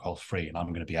life alcohol free, and I'm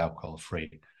going to be alcohol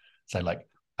free. So like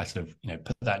I sort of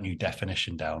put that new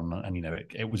definition down, and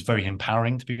it was very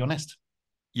empowering, to be honest.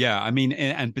 yeah, I mean,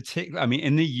 and particularly, I mean,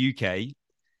 in the UK,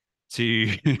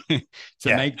 to to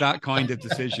Yeah. make that kind of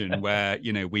decision where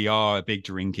we are a big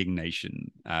drinking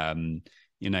nation,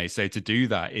 so to do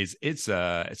that it's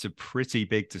a pretty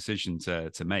big decision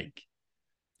to make.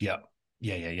 Yeah.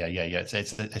 Yeah.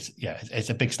 It's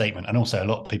a big statement, and also a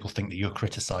lot of people think that you're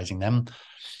criticizing them.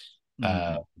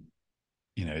 Uh,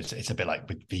 Mm. it's a bit like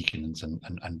with vegans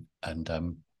and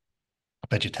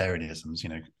vegetarianisms.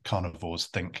 Carnivores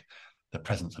think the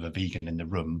presence of a vegan in the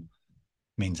room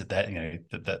means that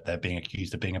that they're being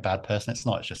accused of being a bad person. It's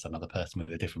not. It's just another person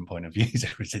with a different point of view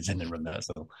which is in the room. That's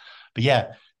all. But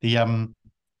yeah, the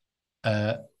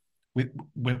uh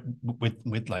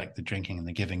with like the drinking and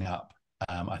the giving up,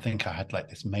 I think I had like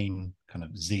this main kind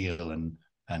of zeal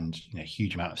and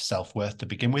huge amount of self-worth to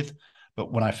begin with.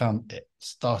 But when I found it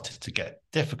started to get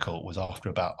difficult was after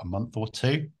about a month or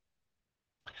two,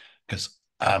 because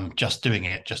just doing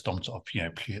it just on sort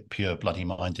of pure bloody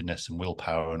mindedness and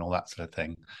willpower and all that sort of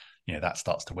thing, that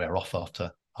starts to wear off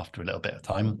after a little bit of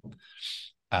time.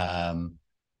 um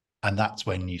and that's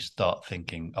when you start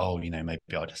thinking, oh, maybe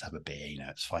I'll just have a beer.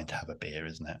 It's fine to have a beer,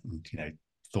 isn't it? And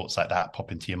thoughts like that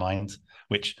pop into your mind,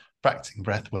 which, practicing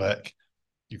breath work,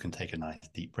 you can take a nice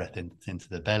deep breath into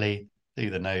the belly, through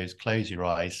the nose, close your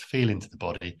eyes, feel into the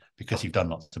body. Because you've done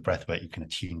lots of breath work, you can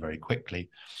attune very quickly.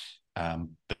 But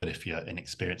if you're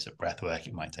inexperienced at breath work,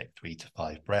 it might take 3 to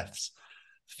 5 breaths.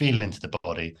 Feel into the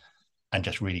body and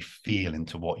just really feel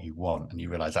into what you want. And you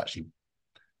realize actually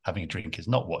having a drink is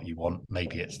not what you want.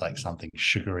 Maybe it's like something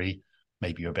sugary.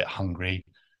 Maybe you're a bit hungry.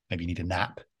 Maybe you need a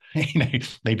nap.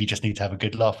 Maybe you just need to have a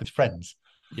good laugh with friends.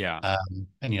 Yeah.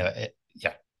 And yeah,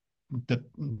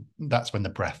 that's when the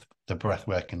breath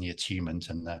work and the attunement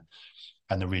and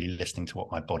the really listening to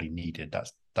what my body needed.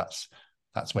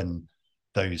 That's when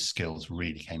those skills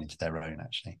really came into their own,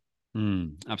 actually.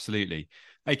 Absolutely.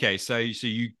 Okay, so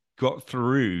you got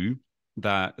through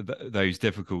those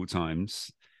difficult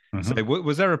times. So Mm-hmm.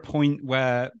 was there a point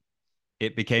where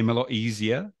it became a lot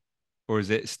easier, or is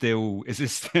it still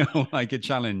like a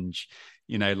challenge,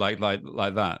 like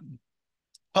that?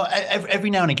 Oh, every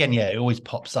now and again, yeah, it always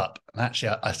pops up. And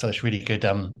actually, I saw this really good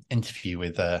interview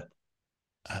with, and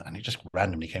it just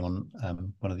randomly came on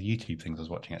one of the YouTube things I was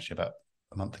watching, actually, about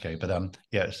a month ago. But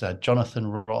yeah, it's Jonathan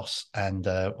Ross and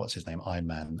what's his name, Iron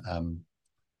Man,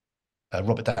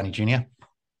 Robert Downey Jr.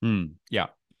 Yeah.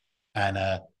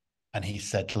 and and he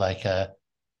said like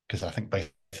because I think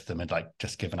both of them had like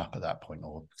just given up at that point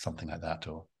or something like that,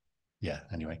 or yeah,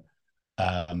 anyway.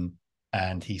 Um,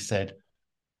 and he said,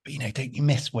 but don't you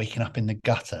miss waking up in the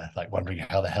gutter, like wondering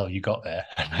how the hell you got there?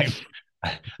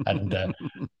 and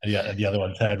yeah, the other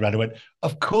one turned around and went,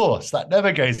 "Of course, that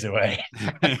never goes away."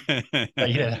 But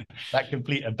that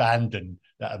complete that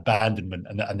abandonment,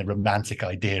 and the romantic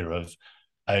idea of,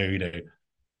 oh,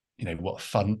 what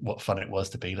fun it was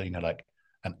to be, like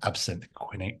an absinthe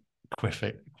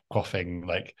quaffing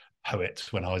like poet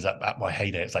when I was at my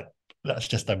heyday. It's like that's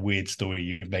just a weird story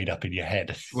you've made up in your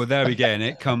head. Well, there we go, and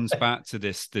it comes back to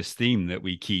this theme that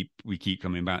we keep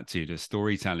coming back to, the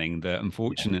storytelling. That Yeah.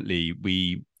 unfortunately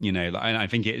we, I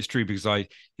think it is true, because I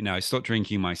stopped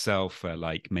drinking myself for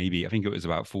like maybe I think it was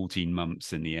about 14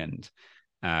 months in the end,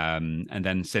 and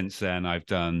then since then I've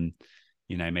done,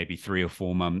 maybe 3 or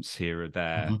 4 months here or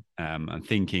there, Mm-hmm. and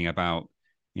thinking about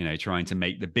trying to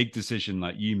make the big decision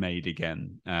like you made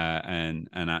again, and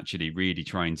actually really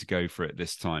trying to go for it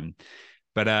this time.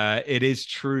 But it is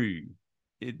true.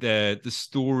 The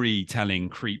storytelling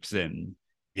creeps in,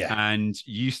 Yeah. and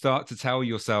you start to tell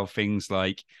yourself things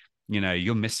like,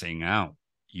 you're missing out.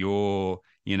 You're,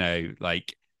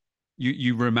 like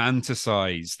you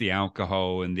romanticize the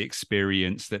alcohol and the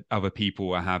experience that other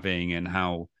people are having, and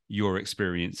how your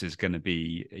experience is going to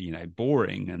be,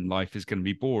 boring, and life is going to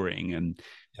be boring, and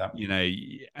Yeah.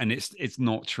 and it's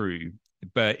not true.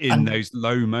 But in And those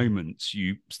low moments,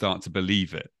 you start to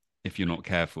believe it if you're not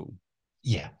careful.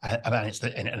 yeah, and it's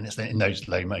in those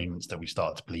low moments that we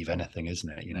start to believe anything, isn't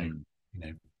it? Mm. You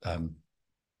know,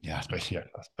 yeah, I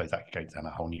suppose that could go down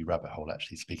a whole new rabbit hole.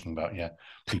 Actually, speaking about Yeah.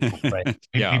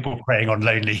 people preying on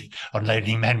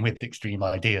lonely men with extreme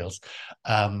ideals.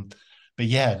 But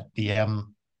yeah, the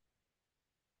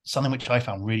something which I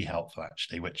found really helpful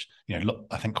actually, which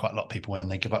I think quite a lot of people when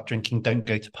they give up drinking don't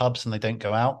go to pubs and they don't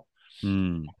go out.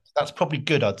 Mm. That's probably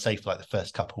good, I'd say, for like the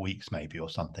first couple of weeks maybe or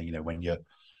something. When you're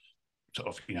sort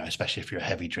of especially if you're a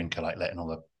heavy drinker, like letting all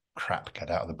the crap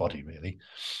get out of the body really.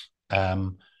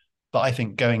 Um, but I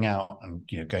think going out and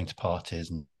going to parties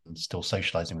and still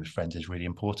socializing with friends is really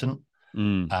important.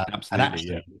 And Absolutely.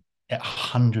 Yeah. actually, it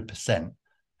 100%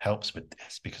 helps with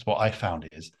this, because what I found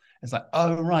is it's like,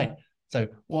 oh right. So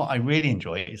what I really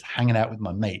enjoy is hanging out with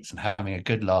my mates and having a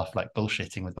good laugh, like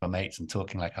bullshitting with my mates and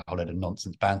talking like a whole load of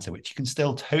nonsense banter, which you can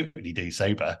still totally do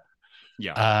sober.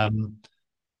 Yeah. Um,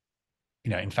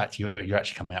 in fact, you're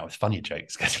actually coming out with funnier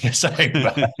jokes because you're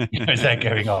sober as they're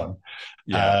going on.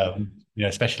 Yeah.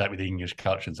 Especially like with the English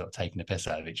culture and sort of taking the piss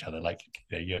out of each other. Like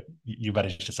you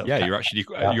manage to sort of Yeah. cut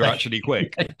You're actually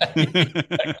quick.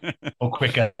 or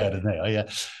quicker than they are,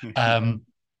 yeah.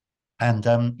 And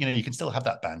you can still have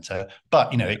that banter,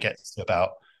 but Yeah. it gets to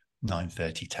about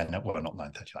 9:30, 10, well, not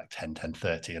 9:30, like 10,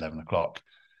 10:30, 11 o'clock,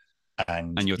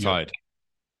 and And you're tired.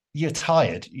 you're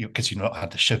tired because you've not had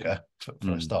the sugar for a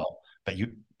Mm. start, but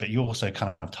you're also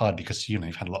kind of tired because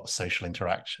you've had a lot of social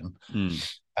interaction.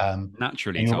 Mm. Um,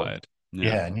 Naturally and you're tired.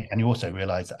 Yeah. yeah, and you also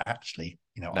realize that actually,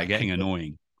 They're I could getting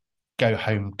annoying. go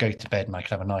home, go to bed, and I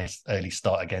could have a nice early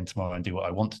start again tomorrow and do what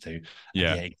I want to do. And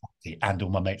Yeah. yeah, exactly. And all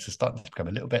my mates are starting to become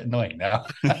a little bit annoying now.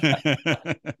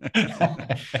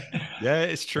 Yeah,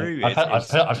 it's true. I've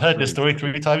It's heard this true. story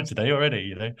 3 times today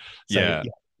already. So Yeah.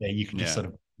 yeah, you can just Yeah. sort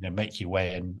of make your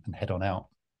way and head on out.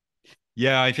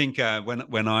 Yeah, I think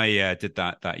when I did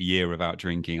that year without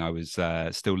drinking, I was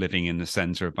still living in the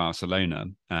center of Barcelona,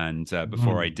 and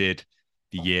before I Mm, did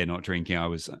the year not drinking, I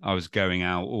was going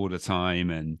out all the time,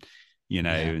 and yeah,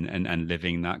 and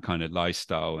living that kind of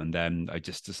lifestyle, and then I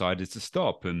just decided to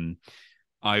stop, and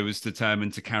I was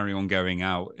determined to carry on going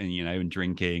out and and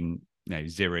drinking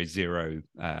 0.0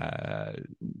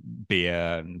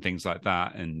 beer and things like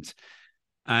that, and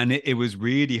it was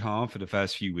really hard for the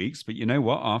first few weeks, but you know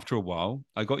what? After a while,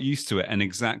 I got used to it, and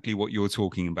exactly what you're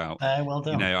talking about. well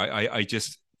done.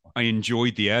 I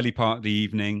enjoyed the early part of the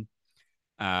evening,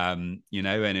 and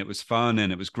it was fun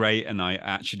and it was great, and I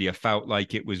felt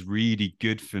like it was really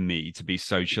good for me to be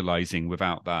socializing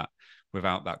without that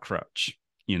crutch,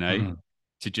 Mm,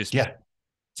 to just yeah,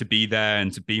 to be there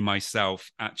and to be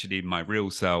myself, actually my real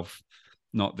self,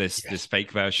 not this yes.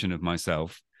 fake version of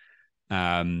myself.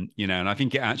 And I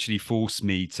think it actually forced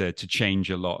me to change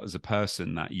a lot as a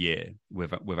person that year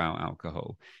without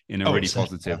alcohol in a Oh, it really certainly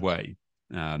positive does. way.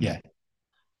 Yeah,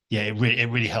 yeah. It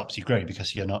really helps you grow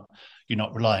because you're not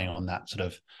relying on that sort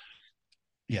of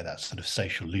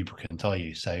social lubricant, are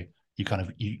you? So you kind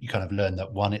of learn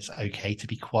that one, it's okay to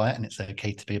be quiet and it's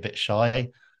okay to be a bit shy.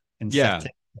 in Yeah.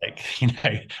 setting. Like, you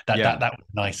know, Yeah. that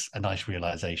was a nice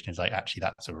realization. Is like, actually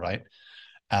that's all right.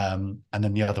 And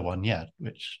then the other one, yeah,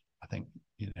 which I think,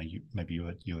 you know, you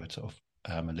were sort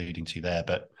of alluding to there,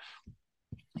 but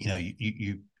you know,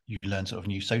 you learn sort of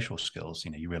new social skills.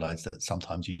 You know, you realize that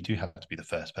sometimes you do have to be the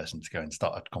first person to go and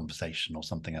start a conversation or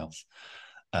something else.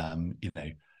 You know,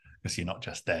 because you're not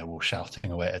just there all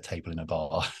shouting away at a table in a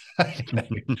bar. You know,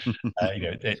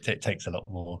 it takes a lot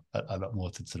more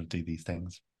to sort of do these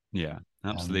things. Yeah,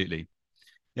 Um, absolutely.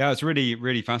 Yeah, it's really,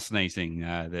 really fascinating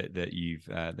that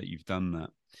you've done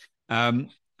that.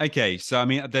 Okay, so I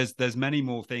mean, there's many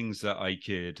more things that I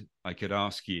could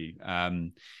ask you,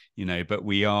 you know, but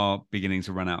we are beginning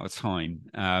to run out of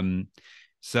time.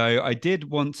 So I did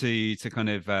want to kind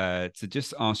of to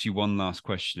just ask you one last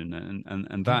question,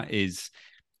 and that is,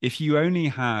 if you only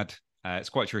had it's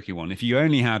quite a tricky one. If you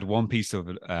only had one piece of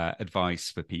advice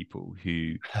for people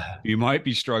who might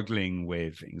be struggling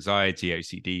with anxiety,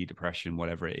 OCD, depression,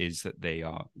 whatever it is that they're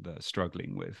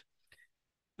struggling with,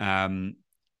 um,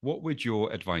 what would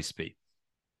your advice be?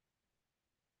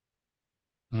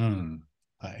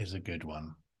 that is a good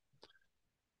one.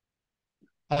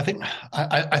 I think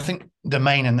I think the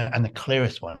main and the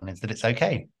clearest one is that it's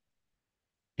okay.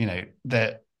 You know,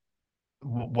 that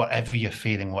whatever you're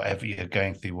feeling, whatever you're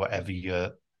going through, whatever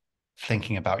you're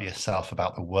thinking about yourself,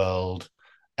 about the world,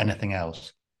 anything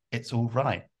else, it's all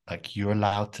right. Like, you're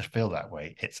allowed to feel that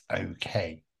way. It's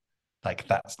okay. Like,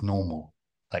 that's normal.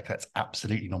 Like, that's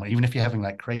absolutely normal. Even if you're having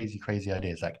like crazy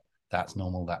ideas, like, that's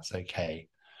normal. That's okay.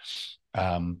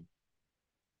 Um,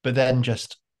 but then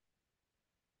just,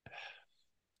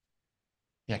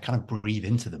 yeah, kind of breathe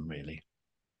into them, really.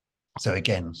 So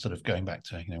again, sort of going back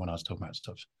to, you know, when I was talking about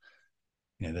stuff,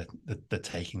 you know, the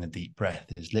taking the deep breath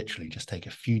is literally just take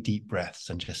a few deep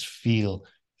breaths and just feel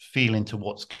into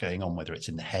what's going on, whether it's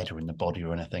in the head or in the body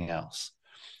or anything else.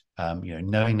 You know,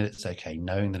 knowing that it's okay,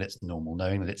 knowing that it's normal,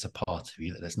 knowing that it's a part of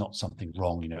you, that there's not something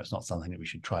wrong. You know, it's not something that we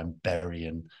should try and bury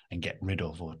and get rid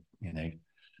of, or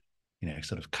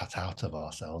sort of cut out of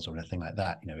ourselves or anything like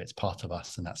that. You know, it's part of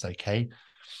us, and that's okay.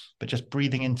 But just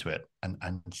breathing into it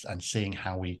and seeing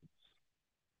how we,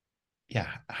 yeah,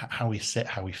 how we sit,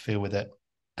 how we feel with it,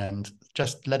 and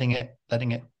just letting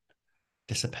it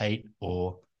dissipate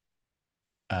or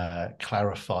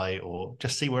clarify, or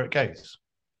just see where it goes.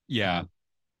 Yeah, Um,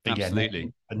 but yeah,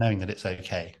 absolutely. knowing that it's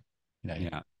okay. You know,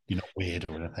 Yeah. you're not weird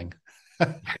or anything.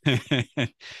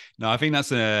 No, I think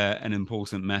that's an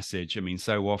important message. I mean,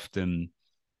 so often,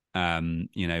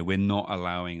 you know, we're not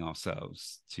allowing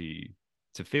ourselves to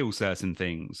feel certain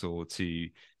things or to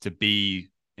be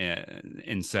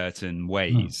in certain Mm.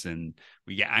 ways, and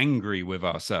we get angry with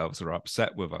ourselves or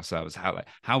upset with ourselves.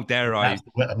 How dare I?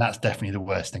 And that's definitely the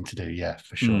worst thing to do. Yeah,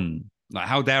 for sure. Like,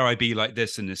 how dare I be like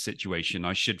this in this situation?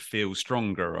 I should feel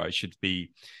stronger. I should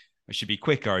be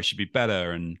quicker. I should be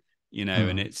better. And you know,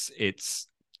 and Mm.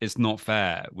 it's not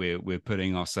fair. We're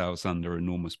putting ourselves under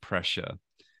enormous pressure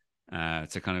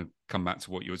to kind of come back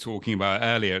to what you were talking about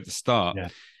earlier at the start. Yeah.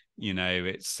 You know,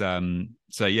 it's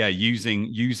so yeah,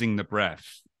 using the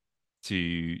breath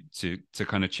to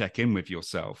kind of check in with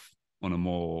yourself on a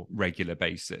more regular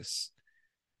basis.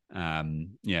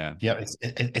 Yeah. Yeah,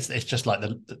 it's just like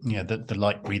the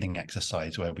light breathing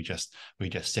exercise, where we just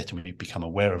sit and we become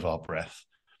aware of our breath,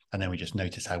 and then we just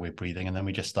notice how we're breathing, and then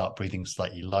we just start breathing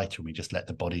slightly lighter, and we just let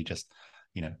the body just,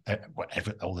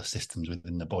 whatever, all the systems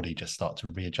within the body just start to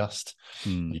readjust.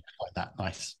 And you find that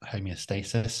nice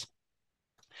homeostasis.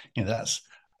 That's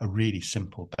a really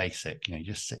simple, basic,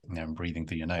 just sitting there and breathing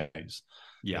through your nose. But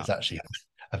Yeah. it's actually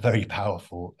a very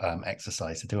powerful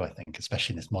exercise to do, I think,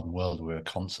 especially in this modern world where we're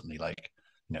constantly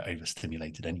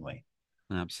overstimulated anyway.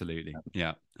 Absolutely.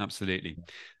 Yeah, absolutely.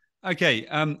 Okay,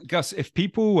 Gus, if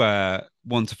people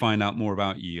want to find out more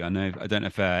about you, I don't know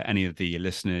if any of the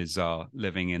listeners are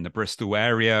living in the Bristol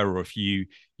area, or if you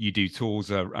do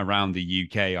tours around the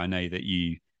UK. I know that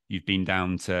you've been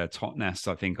down to Totnes.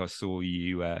 I think I saw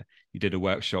you did a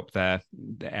workshop there,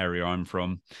 the area I'm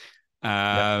from.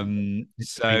 Yeah,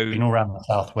 So, been all around the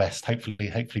southwest.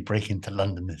 Hopefully break into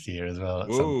London this year as well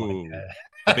at some point. whoa,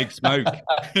 the big smoke.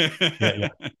 Yeah,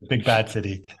 big bad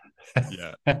city.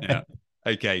 Yeah, yeah.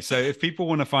 Okay, so if people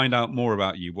want to find out more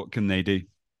about you, what can they do?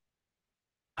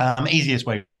 Easiest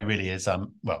way really is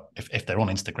well, if they're on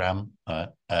Instagram,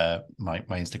 my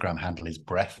Instagram handle is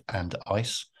breath and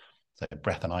ice. So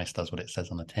breath and ice does what it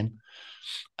says on the tin.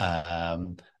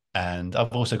 Um, and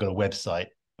I've also got a website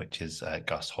which is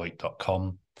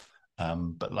gushoyt.com.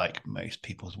 But like most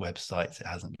people's websites, it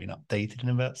hasn't been updated in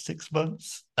about 6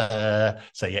 months.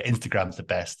 So yeah, Instagram's the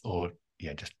best, or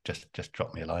yeah, just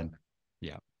drop me a line.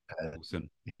 Yeah, Uh, awesome.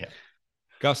 yeah.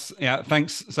 Gus, yeah,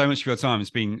 thanks so much for your time.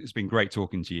 It's been great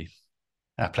talking to you.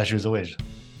 Pleasure as always.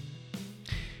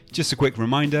 Just a quick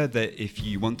reminder that if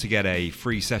you want to get a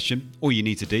free session, all you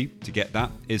need to do to get that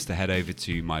is to head over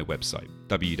to my website,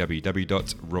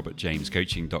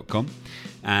 www.robertjamescoaching.com.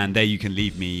 And there you can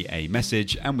leave me a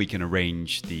message and we can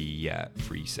arrange the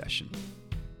free session.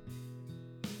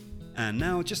 And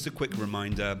now just a quick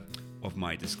reminder of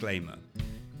my disclaimer.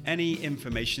 Any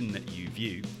information that you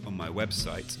view on my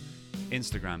website,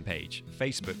 Instagram page,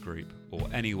 Facebook group, or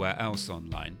anywhere else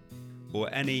online, or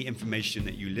any information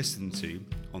that you listen to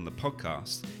on the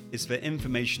podcast is for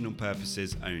informational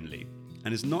purposes only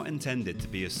and is not intended to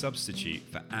be a substitute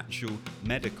for actual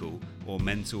medical or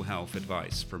mental health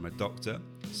advice from a doctor,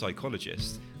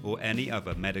 psychologist, or any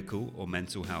other medical or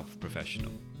mental health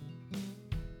professional.